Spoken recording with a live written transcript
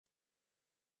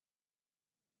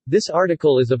This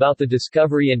article is about the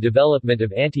discovery and development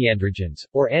of antiandrogens,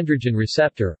 or androgen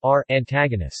receptor,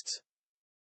 antagonists.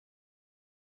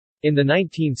 In the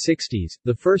 1960s,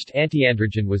 the first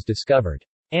antiandrogen was discovered.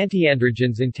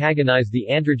 Antiandrogens antagonize the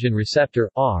androgen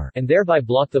receptor, and thereby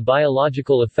block the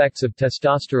biological effects of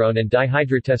testosterone and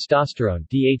dihydrotestosterone,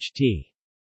 DHT.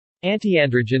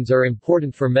 Antiandrogens are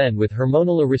important for men with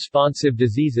hormonally-responsive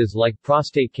diseases like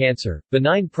prostate cancer,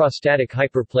 benign prostatic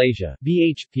hyperplasia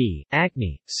 (BHP),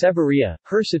 acne, seborrhea,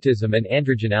 hirsutism and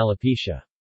androgen alopecia.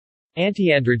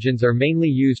 Antiandrogens are mainly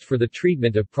used for the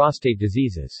treatment of prostate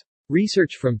diseases.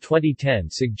 Research from 2010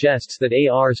 suggests that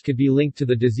ARs could be linked to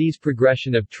the disease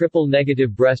progression of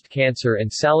triple-negative breast cancer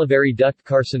and salivary duct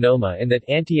carcinoma and that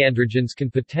antiandrogens can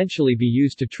potentially be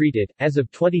used to treat it. As of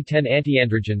 2010,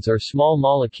 antiandrogens are small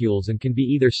molecules and can be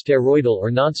either steroidal or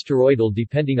nonsteroidal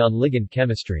depending on ligand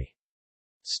chemistry.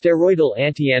 Steroidal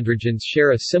antiandrogens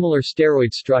share a similar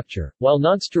steroid structure, while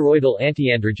nonsteroidal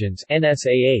antiandrogens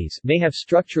 (NSAAs) may have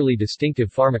structurally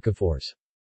distinctive pharmacophores.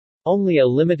 Only a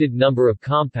limited number of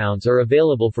compounds are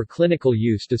available for clinical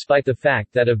use despite the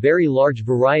fact that a very large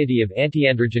variety of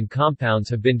antiandrogen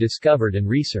compounds have been discovered and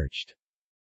researched.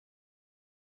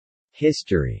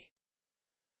 History.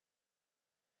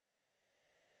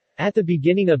 At the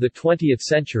beginning of the 20th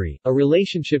century, a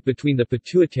relationship between the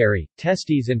pituitary,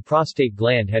 testes and prostate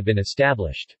gland had been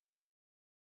established.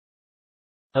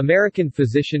 American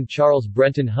physician Charles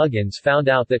Brenton Huggins found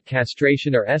out that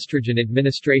castration or estrogen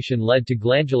administration led to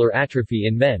glandular atrophy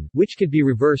in men, which could be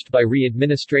reversed by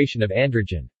re-administration of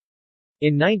androgen.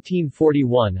 In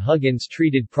 1941, Huggins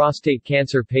treated prostate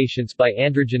cancer patients by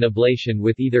androgen ablation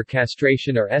with either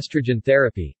castration or estrogen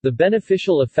therapy. The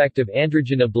beneficial effect of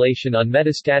androgen ablation on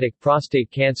metastatic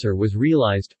prostate cancer was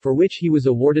realized, for which he was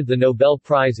awarded the Nobel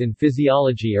Prize in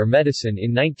Physiology or Medicine in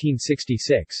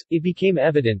 1966. It became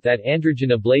evident that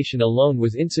androgen ablation alone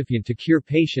was insufficient to cure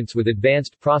patients with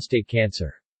advanced prostate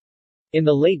cancer. In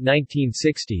the late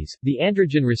 1960s, the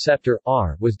androgen receptor,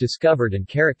 was discovered and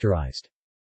characterized.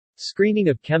 Screening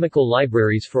of chemical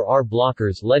libraries for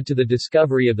blockers led to the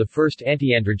discovery of the first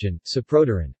antiandrogen,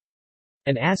 sapropterin.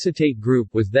 An acetate group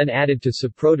was then added to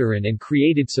sapropterin and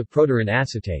created sapropterin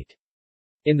acetate.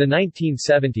 In the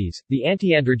 1970s, the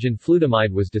antiandrogen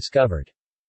flutamide was discovered.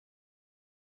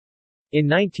 In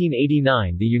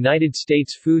 1989, the United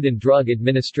States Food and Drug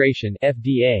Administration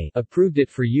 (FDA) approved it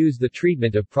for use the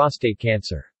treatment of prostate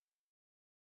cancer.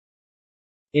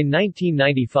 In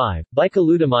 1995,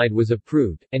 bicalutamide was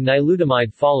approved, and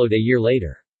nilutamide followed a year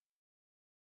later.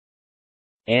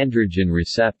 Androgen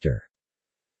receptor.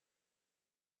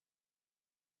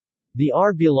 The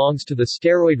belongs to the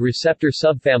steroid receptor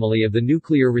subfamily of the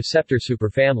nuclear receptor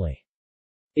superfamily.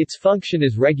 Its function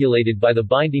is regulated by the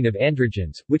binding of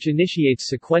androgens, which initiates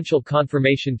sequential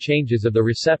conformation changes of the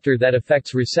receptor that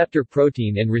affects receptor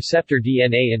protein and receptor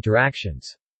DNA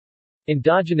interactions.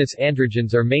 Endogenous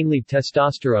androgens are mainly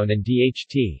testosterone and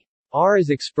DHT. Is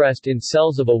expressed in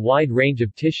cells of a wide range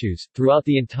of tissues, throughout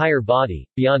the entire body,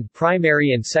 beyond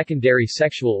primary and secondary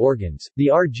sexual organs. The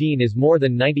gene is more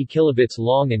than 90 kilobits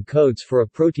long and codes for a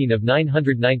protein of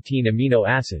 919 amino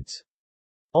acids.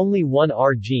 Only one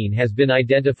gene has been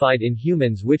identified in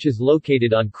humans, which is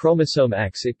located on chromosome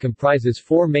X. It comprises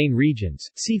four main regions,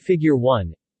 see Figure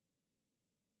 1.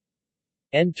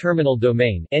 N-terminal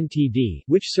domain (NTD),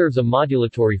 which serves a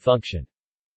modulatory function.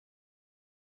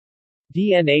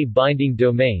 DNA binding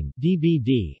domain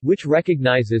 (DBD), which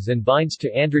recognizes and binds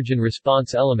to androgen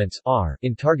response elements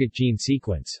in target gene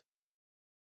sequence.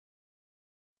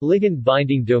 Ligand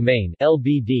binding domain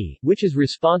 (LBD), which is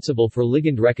responsible for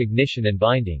ligand recognition and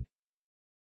binding.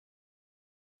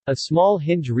 A small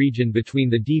hinge region between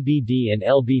the DBD and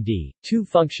LBD. Two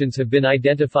functions have been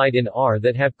identified in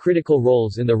that have critical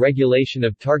roles in the regulation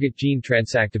of target gene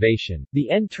transactivation, the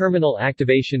N-terminal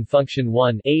activation function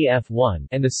 1 AF1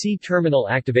 and the C-terminal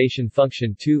activation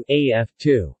function 2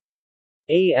 AF2.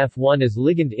 AF1 is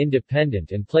ligand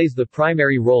independent and plays the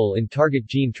primary role in target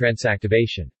gene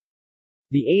transactivation.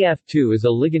 The AF2 is a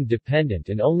ligand dependent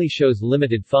and only shows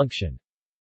limited function.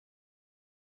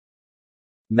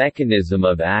 Mechanism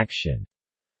of action.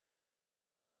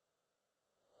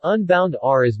 Unbound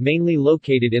is mainly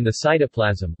located in the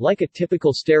cytoplasm, like a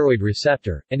typical steroid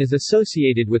receptor, and is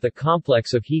associated with a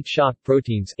complex of heat shock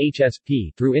proteins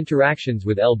 (HSP) through interactions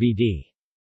with LBD.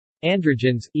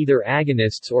 Androgens, either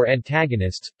agonists or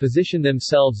antagonists, position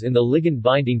themselves in the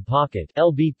ligand-binding pocket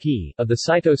 (LBP) of the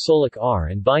cytosolic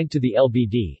and bind to the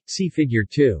LBD, see Figure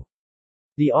 2.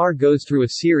 The goes through a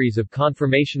series of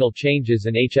conformational changes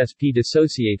and HSP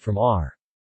dissociate from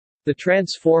The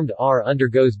transformed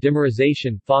undergoes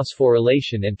dimerization,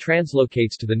 phosphorylation and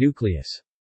translocates to the nucleus.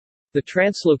 The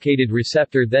translocated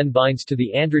receptor then binds to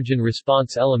the androgen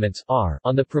response elements R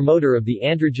on the promoter of the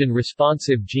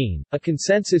androgen-responsive gene, a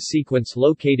consensus sequence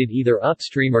located either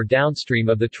upstream or downstream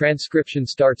of the transcription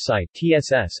start site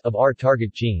 (TSS) of R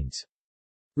target genes.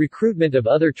 Recruitment of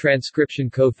other transcription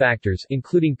cofactors,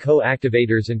 including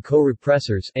co-activators and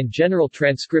co-repressors, and general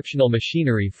transcriptional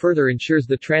machinery further ensures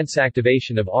the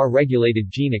transactivation of R-regulated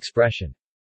gene expression.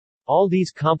 All these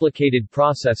complicated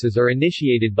processes are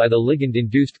initiated by the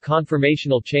ligand-induced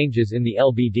conformational changes in the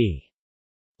LBD.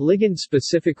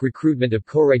 Ligand-specific recruitment of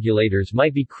coregulators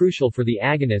might be crucial for the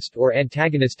agonist or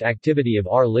antagonist activity of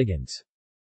R ligands.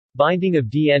 Binding of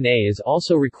DNA is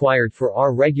also required for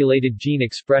R-regulated gene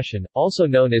expression, also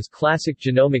known as classic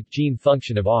genomic gene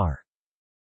function of R.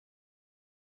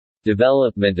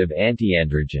 Development of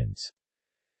antiandrogens.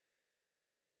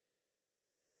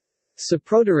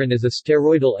 Sapropterin is a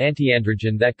steroidal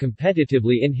antiandrogen that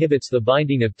competitively inhibits the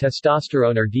binding of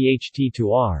testosterone or DHT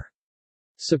to R.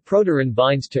 Sapropterin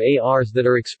binds to ARs that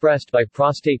are expressed by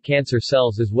prostate cancer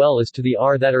cells as well as to the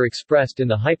R that are expressed in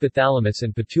the hypothalamus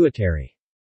and pituitary.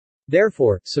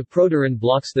 Therefore, sapropterin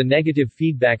blocks the negative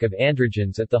feedback of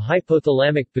androgens at the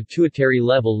hypothalamic pituitary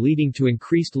level, leading to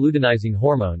increased luteinizing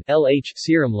hormone (LH)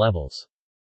 serum levels.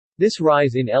 This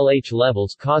rise in LH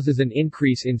levels causes an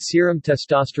increase in serum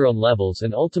testosterone levels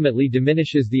and ultimately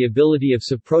diminishes the ability of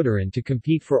sapropterin to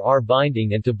compete for R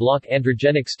binding and to block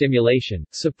androgenic stimulation.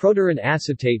 Sapropterin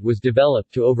acetate was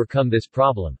developed to overcome this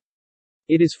problem.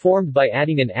 It is formed by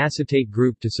adding an acetate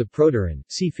group to sapropterin,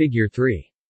 see Figure 3.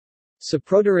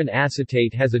 Sapropterin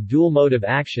acetate has a dual mode of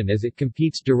action as it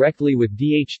competes directly with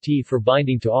DHT for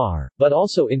binding to R, but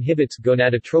also inhibits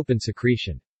gonadotropin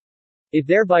secretion. It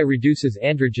thereby reduces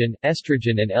androgen,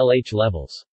 estrogen and LH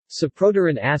levels.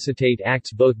 Sapropterin acetate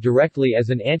acts both directly as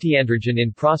an antiandrogen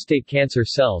in prostate cancer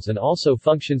cells and also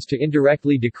functions to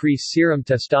indirectly decrease serum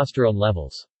testosterone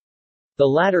levels. The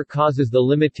latter causes the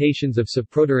limitations of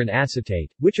sapropterin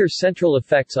acetate, which are central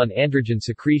effects on androgen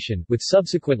secretion, with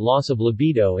subsequent loss of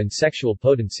libido and sexual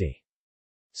potency.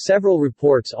 Several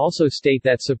reports also state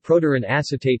that sapropterin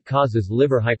acetate causes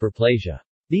liver hyperplasia.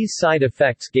 These side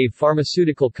effects gave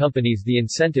pharmaceutical companies the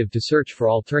incentive to search for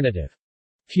alternative,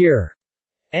 pure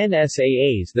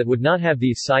NSAAs that would not have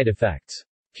these side effects.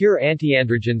 Pure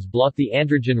antiandrogens block the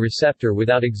androgen receptor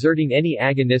without exerting any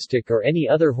agonistic or any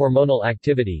other hormonal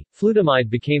activity. Flutamide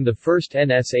became the first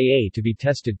NSAA to be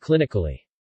tested clinically.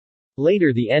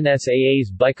 Later the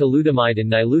NSAAs bicalutamide and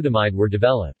nilutamide were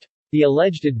developed. The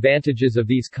alleged advantages of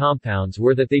these compounds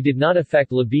were that they did not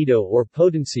affect libido or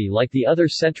potency like the other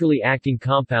centrally acting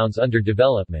compounds under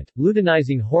development,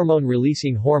 luteinizing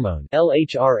hormone-releasing hormone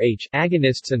LHRH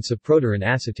agonists and sapropterin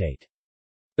acetate.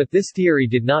 But this theory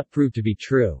did not prove to be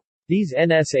true. These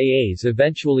NSAAs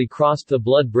eventually crossed the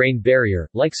blood-brain barrier,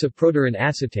 like sapropterin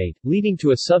acetate, leading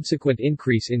to a subsequent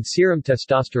increase in serum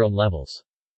testosterone levels.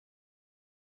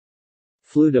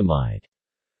 Flutamide.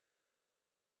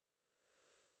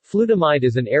 Flutamide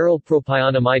is an aryl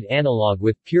propionamide analog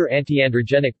with pure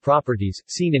antiandrogenic properties,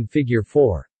 seen in Figure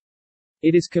 4.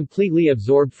 It is completely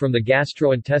absorbed from the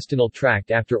gastrointestinal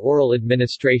tract after oral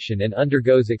administration and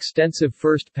undergoes extensive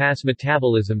first-pass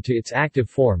metabolism to its active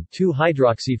form,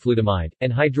 2-hydroxyflutamide,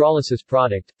 and hydrolysis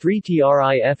product,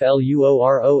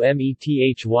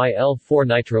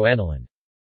 3-trifluoromethyl-4-nitroaniline.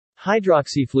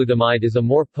 Hydroxyflutamide is a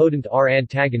more potent R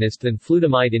antagonist than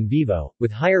flutamide in vivo,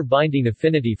 with higher binding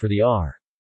affinity for the R.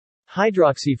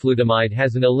 Hydroxyflutamide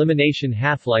has an elimination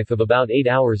half-life of about 8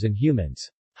 hours in humans.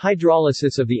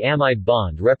 Hydrolysis of the amide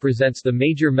bond represents the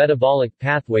major metabolic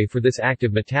pathway for this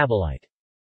active metabolite.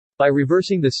 By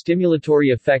reversing the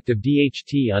stimulatory effect of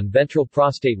DHT on ventral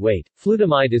prostate weight,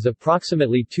 flutamide is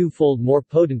approximately twofold more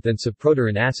potent than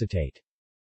sapropterin acetate.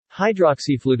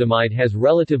 Hydroxyflutamide has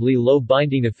relatively low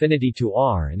binding affinity to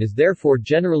R and is therefore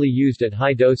generally used at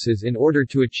high doses in order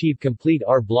to achieve complete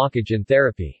R blockage in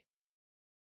therapy.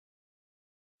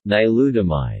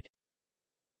 Nilutamide.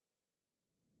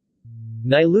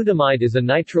 Nilutamide is a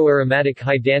nitroaromatic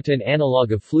hydantoin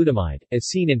analog of flutamide, as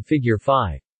seen in Figure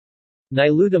 5.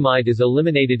 Nilutamide is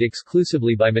eliminated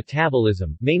exclusively by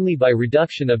metabolism, mainly by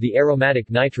reduction of the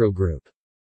aromatic nitro group.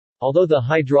 Although the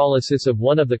hydrolysis of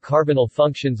one of the carbonyl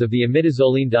functions of the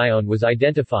imidazolene was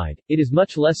identified, it is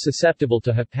much less susceptible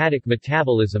to hepatic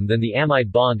metabolism than the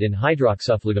amide bond in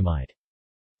hydroxyflutamide.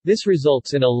 This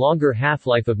results in a longer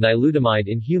half-life of nilutamide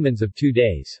in humans of 2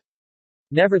 days.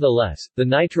 Nevertheless, the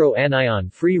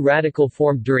nitro-anion free radical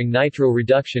formed during nitro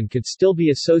reduction could still be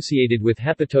associated with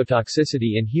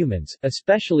hepatotoxicity in humans,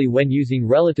 especially when using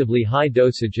relatively high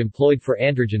dosage employed for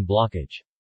androgen blockage.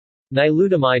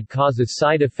 Nilutamide causes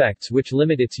side effects which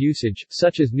limit its usage,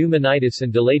 such as pneumonitis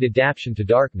and delayed adaptation to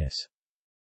darkness.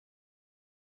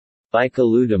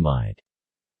 Bicalutamide.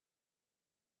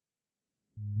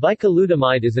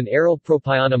 Bicalutamide is an aryl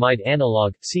propionamide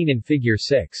analog, seen in Figure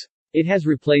 6. It has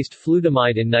replaced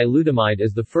flutamide and nilutamide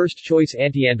as the first-choice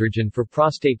antiandrogen for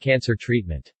prostate cancer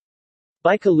treatment.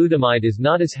 Bicalutamide is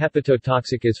not as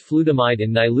hepatotoxic as flutamide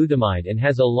and nilutamide and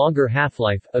has a longer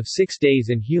half-life, of 6 days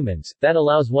in humans, that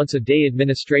allows once-a-day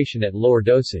administration at lower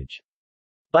dosage.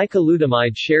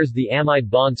 Bicalutamide shares the amide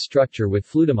bond structure with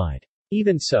flutamide.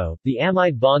 Even so, the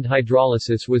amide bond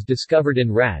hydrolysis was discovered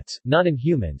in rats, not in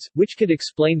humans, which could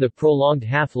explain the prolonged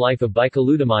half-life of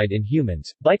bicalutamide in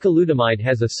humans. Bicalutamide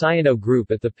has a cyano group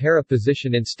at the para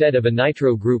position instead of a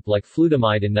nitro group like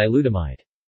flutamide and nilutamide.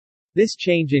 This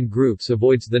change in groups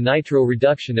avoids the nitro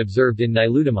reduction observed in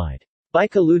nilutamide.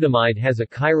 Bicalutamide has a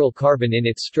chiral carbon in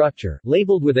its structure,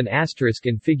 labeled with an asterisk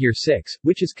in Figure 6,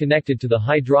 which is connected to the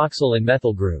hydroxyl and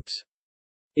methyl groups.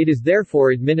 It is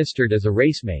therefore administered as a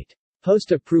racemate.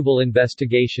 Post-approval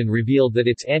investigation revealed that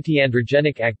its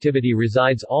antiandrogenic activity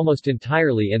resides almost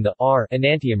entirely in the R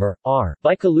enantiomer, R.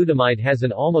 Bicalutamide has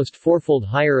an almost fourfold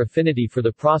higher affinity for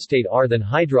the prostate R than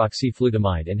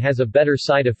hydroxyflutamide and has a better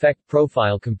side effect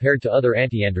profile compared to other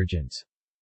antiandrogens.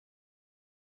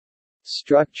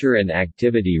 Structure and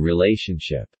activity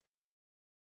relationship.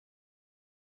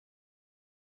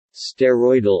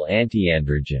 Steroidal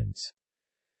antiandrogens.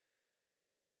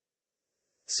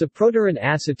 Cyproterone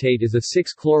acetate is a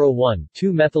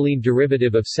 6-chloro-1,2-methylene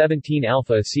derivative of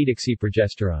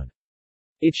 17-alpha-acetoxyprogesterone.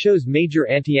 It shows major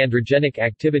antiandrogenic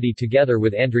activity together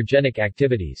with androgenic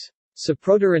activities.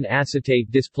 Cyproterone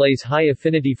acetate displays high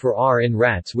affinity for R in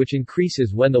rats, which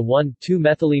increases when the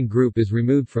 1,2-methylene group is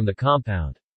removed from the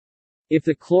compound. If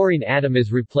the chlorine atom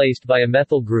is replaced by a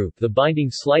methyl group, the binding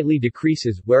slightly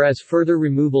decreases, whereas further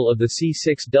removal of the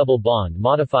C6 double bond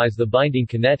modifies the binding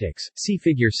kinetics. See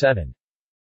Figure 7.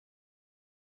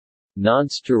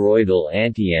 Nonsteroidal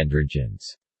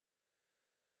antiandrogens.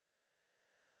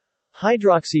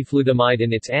 Hydroxyflutamide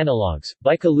and its analogues,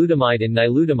 bicalutamide and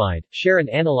nilutamide, share an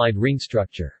analide ring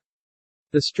structure.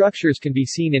 The structures can be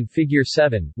seen in Figure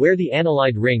 7, where the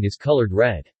analide ring is colored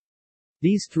red.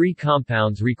 These three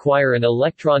compounds require an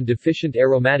electron-deficient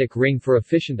aromatic ring for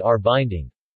efficient R binding.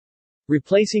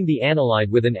 Replacing the analide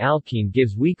with an alkene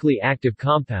gives weakly active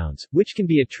compounds, which can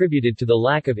be attributed to the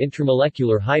lack of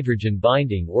intramolecular hydrogen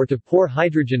binding or to poor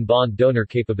hydrogen bond donor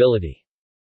capability.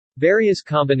 Various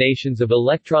combinations of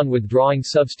electron-withdrawing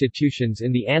substitutions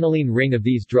in the aniline ring of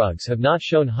these drugs have not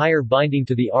shown higher binding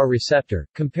to the R receptor,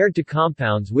 compared to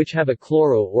compounds which have a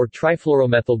chloro- or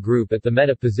trifluoromethyl group at the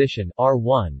meta position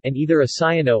R1, and either a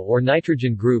cyano or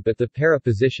nitrogen group at the para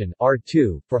position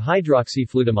R2. For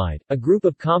hydroxyflutamide, a group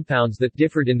of compounds that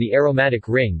differed in the aromatic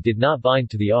ring did not bind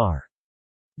to the R.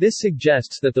 This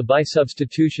suggests that the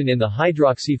bisubstitution in the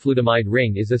hydroxyflutamide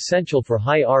ring is essential for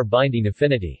high R binding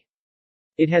affinity.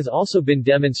 It has also been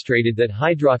demonstrated that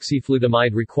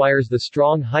hydroxyflutamide requires the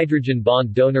strong hydrogen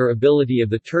bond donor ability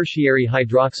of the tertiary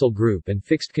hydroxyl group and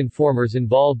fixed conformers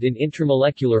involved in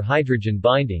intramolecular hydrogen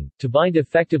binding, to bind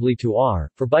effectively to R.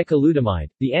 For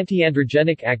bicalutamide, the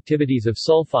antiandrogenic activities of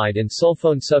sulfide and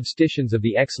sulfone substitutions of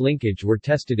the X linkage were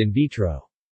tested in vitro.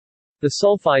 The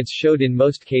sulfides showed in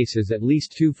most cases at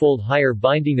least twofold higher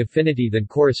binding affinity than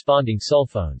corresponding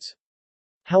sulfones.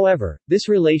 However, this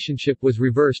relationship was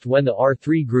reversed when the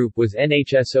R3 group was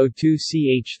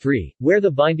NHSO2CH3, where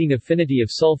the binding affinity of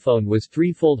sulfone was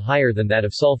threefold higher than that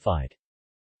of sulfide.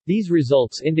 These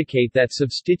results indicate that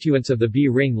substituents of the B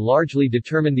ring largely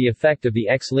determine the effect of the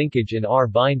X linkage in R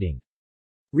binding.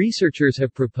 Researchers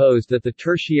have proposed that the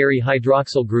tertiary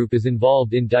hydroxyl group is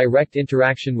involved in direct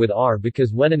interaction with R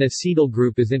because when an acetyl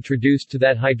group is introduced to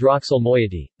that hydroxyl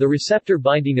moiety, the receptor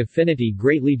binding affinity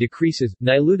greatly decreases.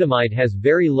 Nilutamide has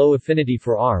very low affinity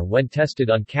for R when tested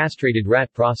on castrated rat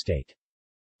prostate.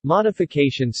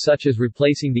 Modifications such as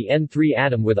replacing the N3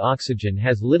 atom with oxygen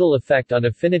has little effect on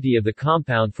affinity of the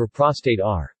compound for prostate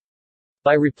R.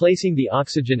 By replacing the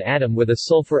oxygen atom with a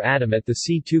sulfur atom at the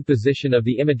C2 position of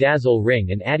the imidazole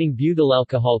ring and adding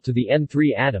butylalcohol to the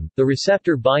N3 atom, the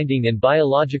receptor binding and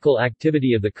biological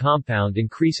activity of the compound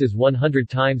increases 100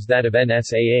 times that of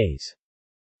NSAAs.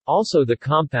 Also, the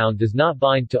compound does not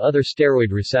bind to other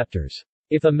steroid receptors.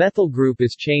 If a methyl group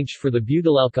is changed for the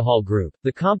butylalcohol group,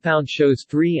 the compound shows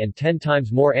 3 and 10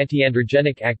 times more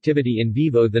antiandrogenic activity in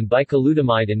vivo than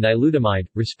bicalutamide and nilutamide,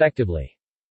 respectively.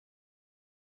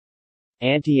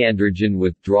 Antiandrogen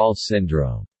withdrawal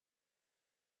syndrome.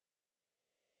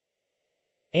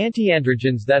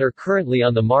 Antiandrogens that are currently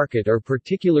on the market are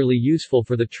particularly useful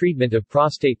for the treatment of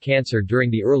prostate cancer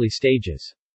during the early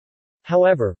stages.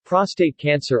 However, prostate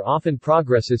cancer often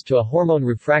progresses to a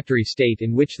hormone-refractory state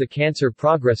in which the cancer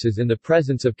progresses in the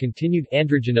presence of continued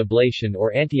androgen ablation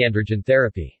or antiandrogen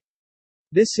therapy.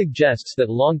 This suggests that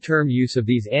long-term use of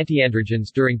these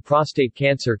antiandrogens during prostate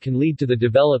cancer can lead to the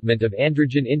development of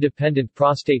androgen-independent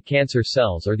prostate cancer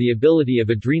cells or the ability of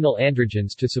adrenal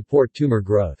androgens to support tumor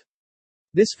growth.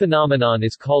 This phenomenon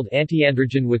is called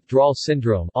antiandrogen withdrawal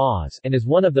syndrome (AWS) and is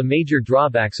one of the major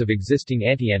drawbacks of existing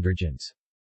antiandrogens.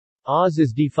 AWS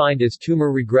is defined as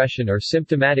tumor regression or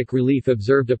symptomatic relief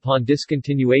observed upon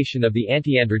discontinuation of the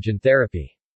antiandrogen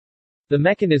therapy. The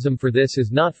mechanism for this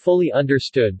is not fully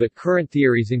understood, but current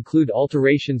theories include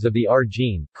alterations of the R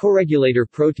gene, coregulator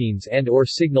proteins and/or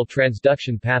signal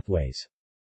transduction pathways.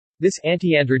 This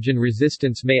antiandrogen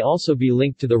resistance may also be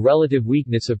linked to the relative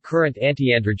weakness of current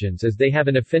antiandrogens, as they have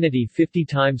an affinity 50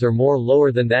 times or more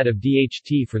lower than that of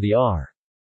DHT for the R.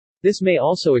 This may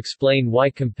also explain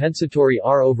why compensatory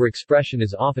R overexpression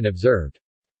is often observed.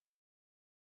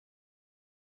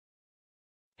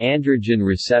 Androgen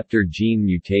receptor gene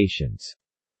mutations.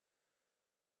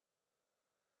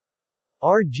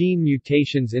 R gene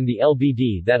mutations in the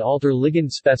LBD that alter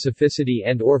ligand specificity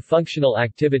and/or functional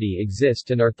activity exist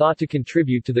and are thought to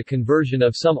contribute to the conversion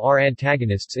of some R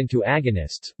antagonists into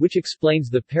agonists, which explains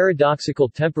the paradoxical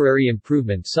temporary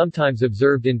improvement sometimes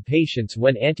observed in patients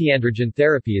when antiandrogen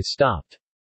therapy is stopped.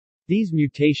 These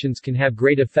mutations can have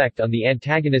great effect on the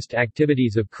antagonist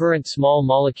activities of current small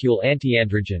molecule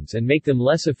antiandrogens and make them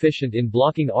less efficient in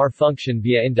blocking R function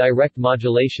via indirect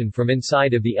modulation from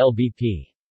inside of the LBP.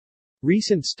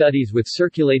 Recent studies with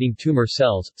circulating tumor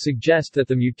cells suggest that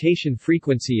the mutation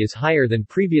frequency is higher than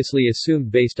previously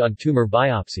assumed based on tumor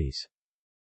biopsies.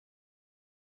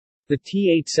 The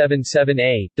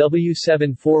T877A,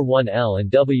 W741L and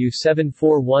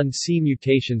W741C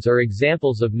mutations are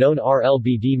examples of known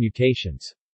R-LBD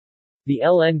mutations. The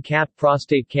LN-CAP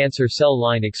prostate cancer cell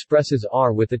line expresses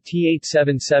R with a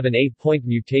T877A point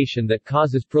mutation that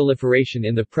causes proliferation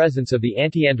in the presence of the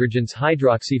antiandrogens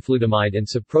hydroxyflutamide and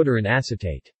sapropterin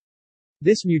acetate.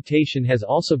 This mutation has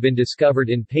also been discovered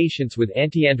in patients with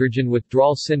antiandrogen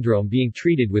withdrawal syndrome being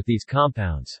treated with these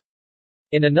compounds.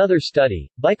 In another study,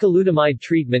 bicalutamide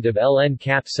treatment of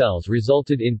LN-CAP cells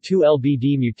resulted in two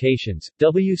LBD mutations,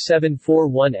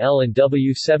 W741L and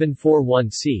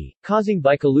W741C, causing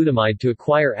bicalutamide to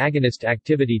acquire agonist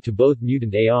activity to both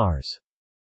mutant ARs.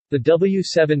 The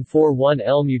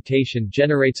W741L mutation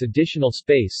generates additional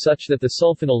space such that the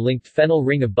sulfonyl-linked phenyl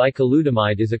ring of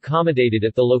bicalutamide is accommodated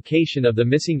at the location of the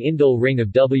missing indole ring of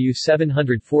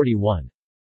W741.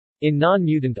 In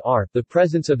non-mutant R, the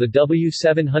presence of the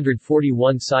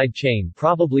W741 side chain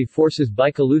probably forces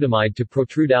bicalutamide to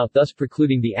protrude out, thus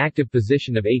precluding the active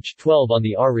position of H12 on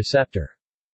the R receptor.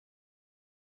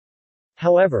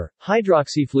 However,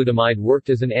 hydroxyflutamide worked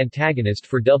as an antagonist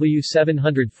for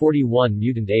W741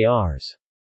 mutant ARs.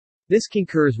 This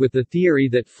concurs with the theory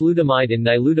that flutamide and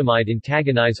nilutamide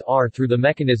antagonize R through the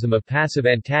mechanism of passive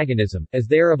antagonism, as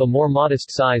they are of a more modest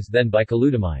size than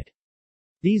bicalutamide.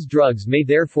 These drugs may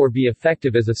therefore be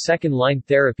effective as a second-line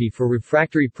therapy for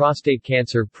refractory prostate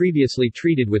cancer previously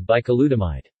treated with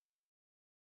bicalutamide.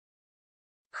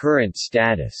 Current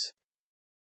status.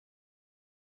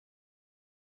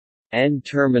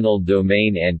 N-terminal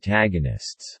domain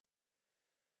antagonists.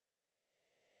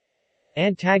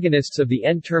 Antagonists of the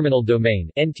N-terminal domain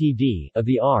 (NTD) of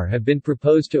the R have been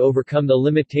proposed to overcome the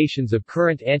limitations of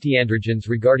current antiandrogens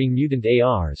regarding mutant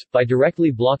ARs, by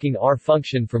directly blocking R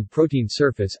function from protein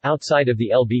surface, outside of the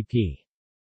LBP.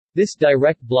 This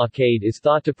direct blockade is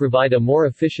thought to provide a more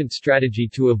efficient strategy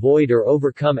to avoid or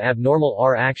overcome abnormal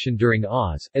R action during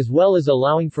AWS, as well as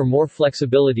allowing for more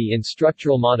flexibility in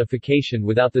structural modification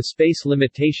without the space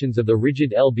limitations of the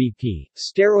rigid LBP.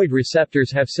 Steroid receptors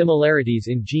have similarities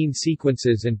in gene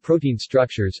sequences and protein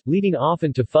structures, leading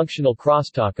often to functional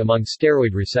crosstalk among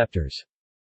steroid receptors.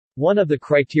 One of the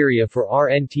criteria for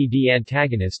RNTD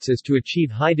antagonists is to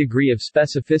achieve high degree of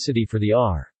specificity for the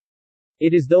R.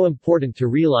 It is though important to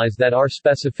realize that R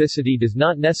specificity does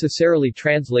not necessarily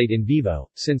translate in vivo,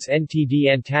 since NTD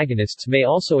antagonists may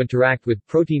also interact with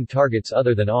protein targets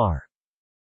other than R.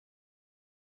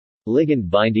 Ligand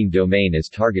binding domain as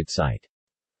target site.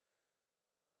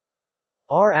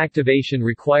 R activation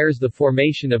requires the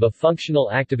formation of a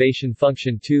functional activation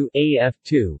function 2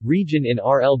 AF2 region in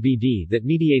RLBD that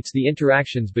mediates the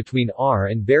interactions between R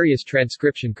and various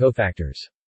transcription cofactors.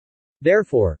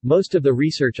 Therefore, most of the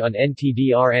research on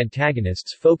NTDR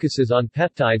antagonists focuses on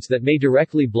peptides that may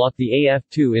directly block the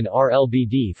AF2 in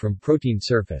RLBD from protein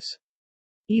surface.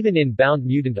 Even in bound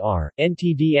mutant R,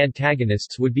 NTD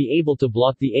antagonists would be able to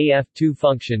block the AF2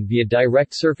 function via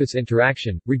direct surface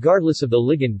interaction, regardless of the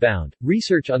ligand bound.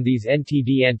 Research on these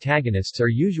NTD antagonists are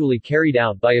usually carried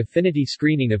out by affinity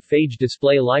screening of phage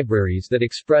display libraries that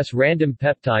express random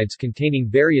peptides containing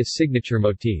various signature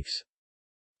motifs.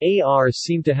 ARs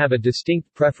seem to have a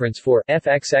distinct preference for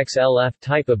FXXLF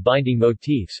type of binding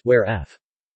motifs, where F.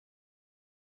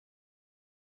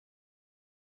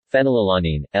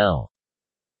 Phenylalanine, L.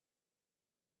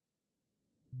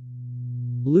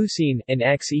 leucine, and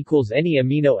X equals any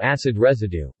amino acid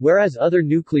residue, whereas other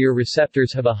nuclear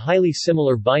receptors have a highly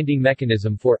similar binding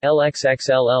mechanism for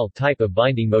LXXLL type of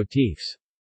binding motifs.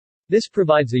 This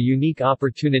provides a unique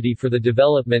opportunity for the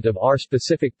development of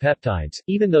R-specific peptides,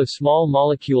 even though small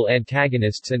molecule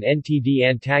antagonists and NTD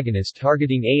antagonists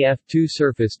targeting AF2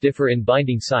 surface differ in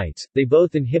binding sites, they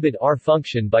both inhibit R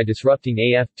function by disrupting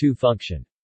AF2 function.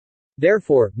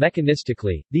 Therefore,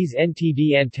 mechanistically, these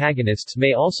NTD antagonists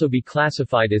may also be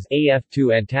classified as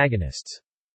AF2 antagonists.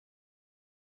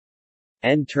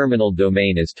 N-terminal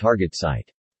domain as target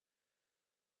site.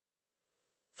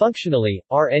 Functionally,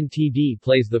 RNTD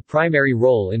plays the primary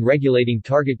role in regulating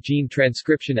target gene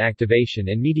transcription activation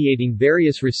and mediating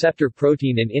various receptor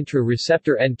protein and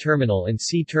intra-receptor N-terminal and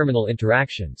C-terminal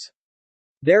interactions.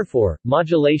 Therefore,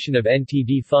 modulation of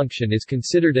NTD function is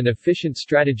considered an efficient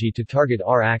strategy to target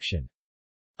R action.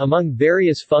 Among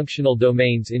various functional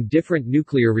domains in different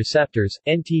nuclear receptors,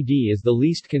 NTD is the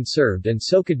least conserved and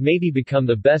so could maybe become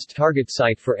the best target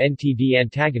site for NTD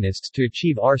antagonists to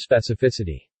achieve R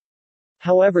specificity.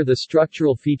 However, the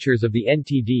structural features of the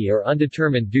NTD are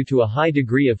undetermined due to a high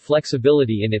degree of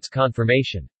flexibility in its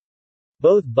conformation.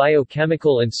 Both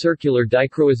biochemical and circular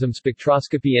dichroism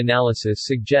spectroscopy analysis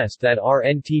suggest that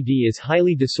RNTD is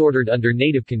highly disordered under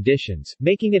native conditions,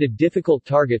 making it a difficult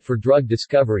target for drug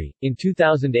discovery. In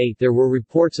 2008, there were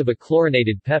reports of a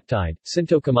chlorinated peptide,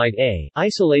 syntocamide A,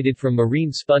 isolated from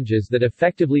marine sponges that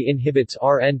effectively inhibits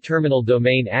N-terminal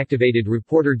domain activated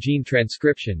reporter gene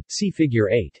transcription. See Figure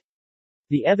 8.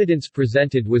 The evidence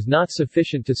presented was not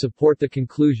sufficient to support the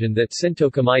conclusion that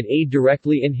syntocamide A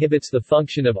directly inhibits the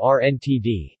function of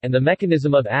RNTD, and the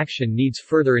mechanism of action needs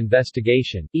further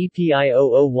investigation.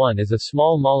 EPI-001 is a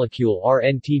small molecule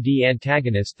RNTD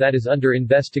antagonist that is under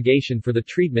investigation for the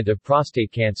treatment of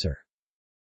prostate cancer.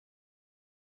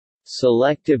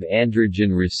 Selective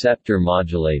androgen receptor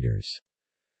modulators.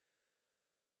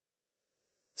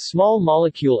 Small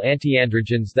molecule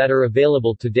antiandrogens that are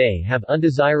available today have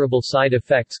undesirable side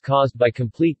effects caused by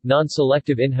complete,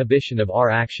 non-selective inhibition of R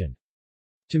action.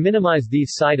 To minimize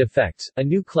these side effects, a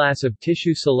new class of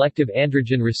tissue-selective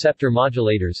androgen receptor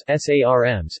modulators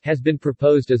 (SARMs) has been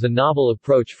proposed as a novel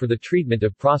approach for the treatment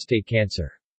of prostate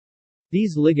cancer.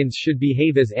 These ligands should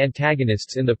behave as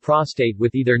antagonists in the prostate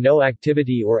with either no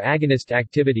activity or agonist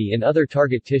activity in other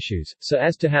target tissues, so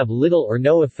as to have little or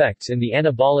no effects in the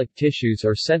anabolic tissues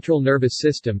or central nervous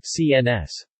system (CNS).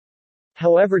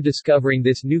 However, discovering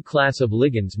this new class of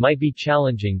ligands might be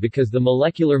challenging because the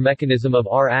molecular mechanism of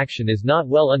R action is not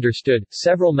well understood.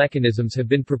 Several mechanisms have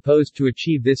been proposed to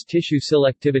achieve this tissue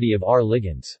selectivity of R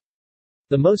ligands.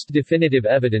 The most definitive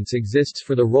evidence exists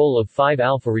for the role of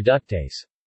 5-alpha reductase.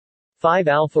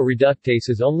 5-alpha reductase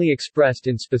is only expressed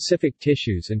in specific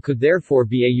tissues and could therefore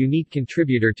be a unique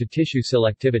contributor to tissue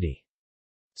selectivity.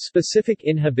 Specific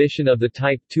inhibition of the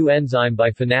type 2 enzyme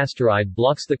by finasteride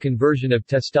blocks the conversion of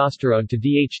testosterone to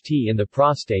DHT in the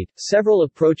prostate. Several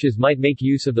approaches might make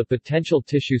use of the potential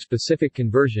tissue-specific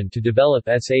conversion to develop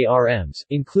SARMs,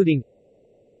 including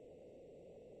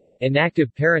inactive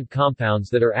parent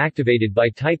compounds that are activated by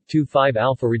type 2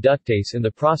 5-alpha reductase in the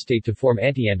prostate to form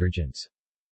antiandrogens.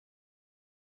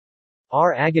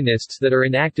 R agonists that are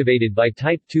inactivated by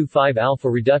type 2 5-alpha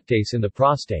reductase in the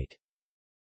prostate.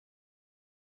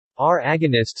 R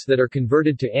agonists that are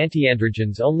converted to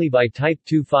antiandrogens only by type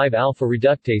 2 5-alpha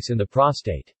reductase in the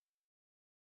prostate.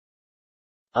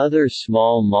 Other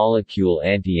small molecule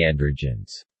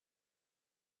antiandrogens.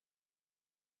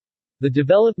 The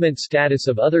development status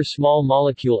of other small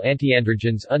molecule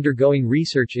antiandrogens undergoing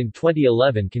research in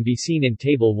 2011 can be seen in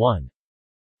Table 1.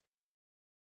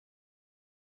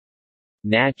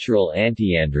 Natural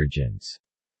antiandrogens.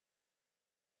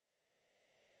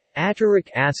 Ataric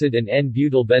acid and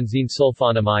N-butylbenzene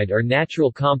sulfonamide are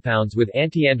natural compounds with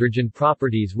antiandrogen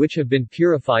properties which have been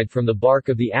purified from the bark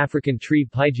of the African tree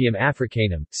Pygium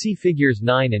africanum. See Figures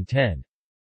 9 and 10.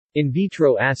 In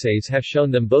vitro assays have shown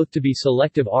them both to be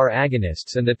selective R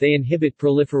agonists and that they inhibit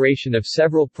proliferation of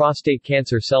several prostate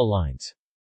cancer cell lines.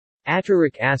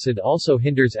 Ataric acid also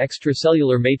hinders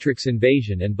extracellular matrix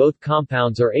invasion, and both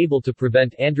compounds are able to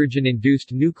prevent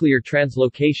androgen-induced nuclear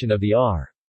translocation of the R.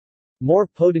 More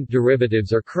potent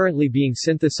derivatives are currently being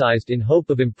synthesized in hope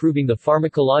of improving the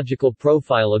pharmacological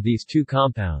profile of these two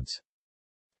compounds.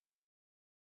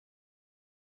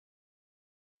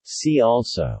 See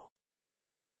also: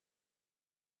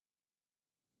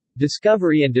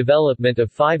 discovery and development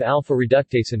of 5-alpha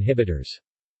reductase inhibitors.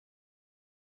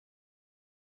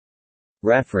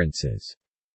 References.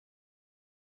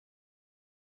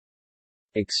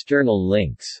 External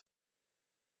links.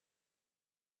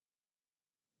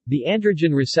 The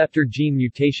Androgen Receptor Gene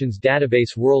Mutations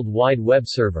Database World Wide Web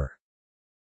Server.